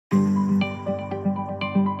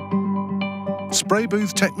Spray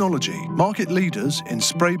booth technology, market leaders in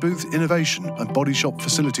spray booth innovation and body shop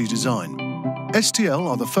facility design. STL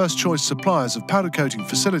are the first choice suppliers of powder coating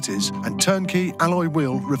facilities and turnkey alloy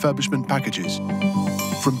wheel refurbishment packages.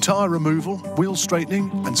 From tyre removal, wheel straightening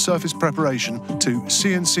and surface preparation to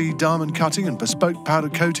CNC diamond cutting and bespoke powder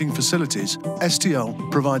coating facilities,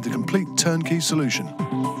 STL provide the complete turnkey solution.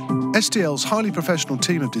 STL's highly professional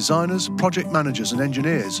team of designers, project managers and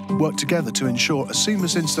engineers work together to ensure a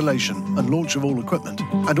seamless installation and launch of all equipment,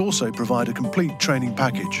 and also provide a complete training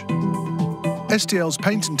package. STL's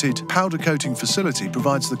patented powder coating facility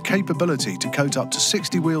provides the capability to coat up to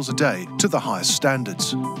 60 wheels a day to the highest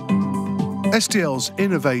standards. STL's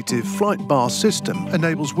innovative flight bar system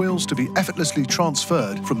enables wheels to be effortlessly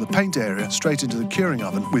transferred from the paint area straight into the curing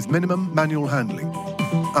oven with minimum manual handling.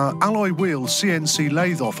 Our alloy wheel CNC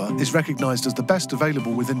lathe offer is recognised as the best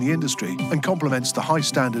available within the industry and complements the high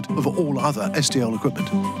standard of all other STL equipment.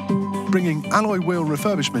 Bringing alloy wheel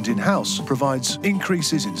refurbishment in-house provides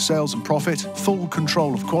increases in sales and profit, full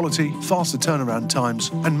control of quality, faster turnaround times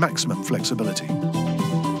and maximum flexibility.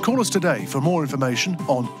 Call us today for more information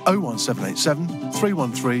on 01787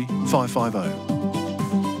 313 550.